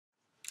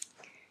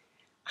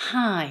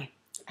Hi,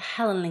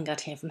 Helen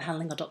Lingard here from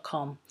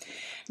helenlingard.com.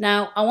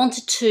 Now, I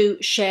wanted to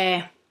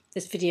share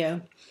this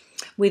video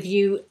with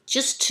you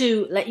just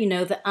to let you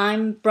know that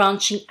I'm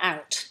branching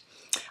out.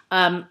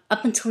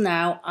 Up until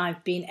now,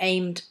 I've been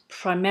aimed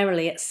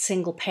primarily at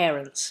single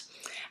parents,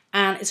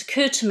 and it's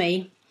occurred to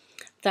me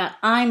that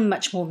I'm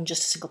much more than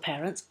just a single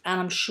parent, and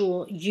I'm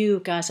sure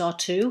you guys are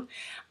too.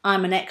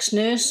 I'm an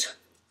ex-nurse.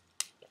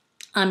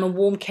 I'm a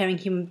warm, caring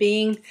human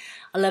being.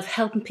 I love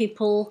helping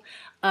people,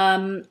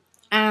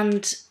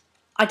 and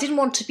I didn't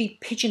want to be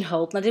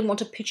pigeonholed, and I didn't want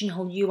to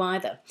pigeonhole you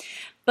either.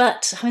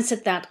 But having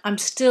said that, I'm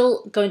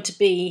still going to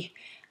be,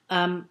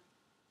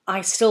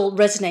 I still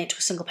resonate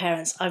with single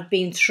parents. I've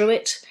been through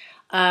it.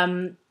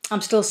 I'm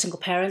still a single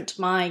parent.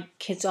 My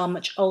kids are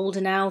much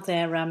older now.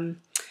 They're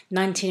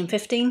 19 and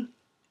 15.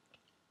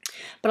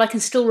 But I can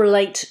still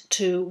relate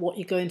to what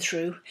you're going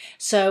through.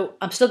 So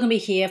I'm still going to be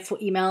here for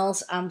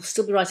emails. I'll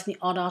still be writing the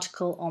odd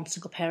article on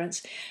single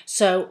parents.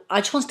 So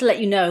I just wanted to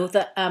let you know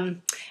that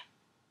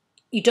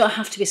you don't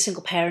have to be a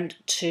single parent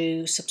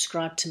to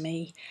subscribe to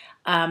me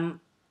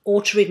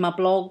or to read my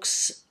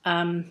blogs.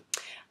 I'm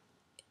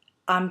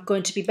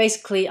going to be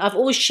I've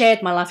always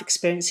shared my life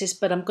experiences,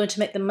 but I'm going to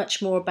make them much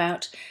more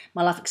about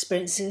my life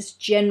experiences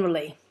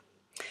generally.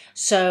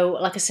 So,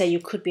 like I say, you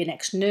could be an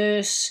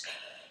ex-nurse,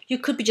 you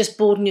could be just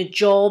bored in your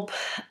job,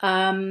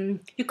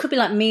 you could be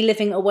like me,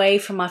 living away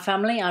from my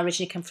family. I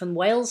originally came from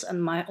Wales,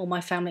 and all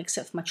my family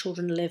except for my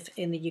children live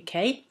in the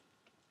UK.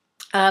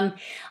 I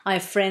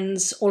have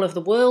friends all over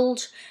the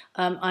world.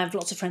 I have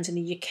lots of friends in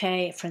the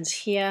UK, friends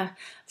here,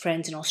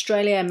 friends in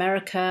Australia,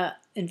 America,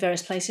 in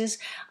various places.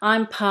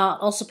 I'm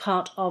also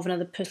part of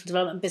another personal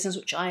development business,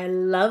 which I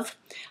love,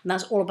 and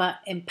that's all about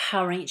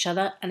empowering each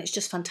other, and it's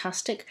just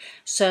fantastic.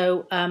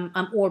 So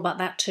I'm all about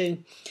that too.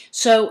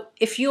 So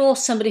if you're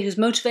somebody who's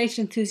motivated,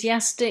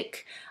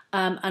 enthusiastic,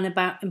 and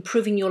about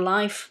improving your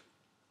life,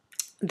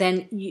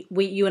 then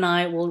you and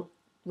I will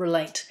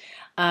relate.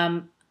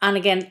 And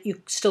again,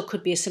 you still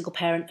could be a single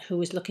parent who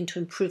is looking to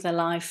improve their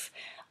life.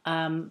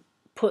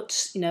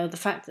 Put the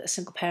fact that a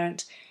single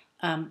parent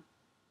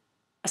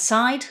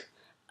aside,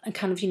 and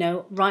kind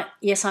of right,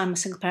 yes, I'm a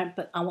single parent,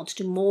 but I want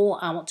to do more.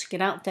 I want to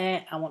get out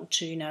there. I want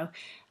to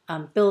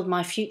build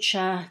my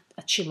future,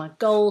 achieve my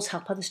goals,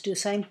 help others do the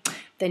same.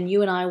 Then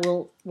you and I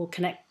will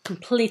connect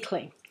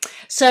completely.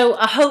 So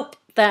I hope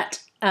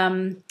that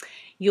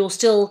you'll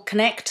still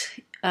connect.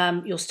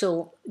 You'll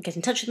still get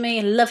in touch with me.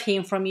 I love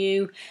hearing from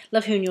you,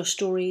 love hearing your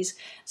stories.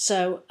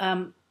 So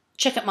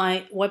check out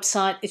my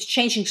website. It's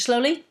changing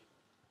slowly,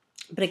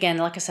 but again,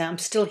 like I said, I'm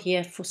still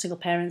here for single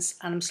parents,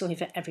 and I'm still here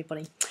for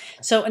everybody.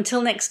 So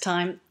until next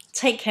time,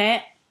 take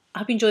care. I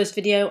hope you enjoy this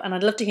video, and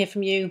I'd love to hear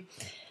from you.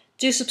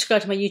 Do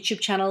subscribe to my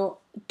YouTube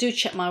channel. Do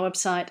check my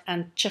website,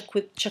 and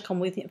check on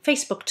with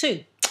Facebook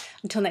too.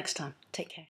 Until next time, take care.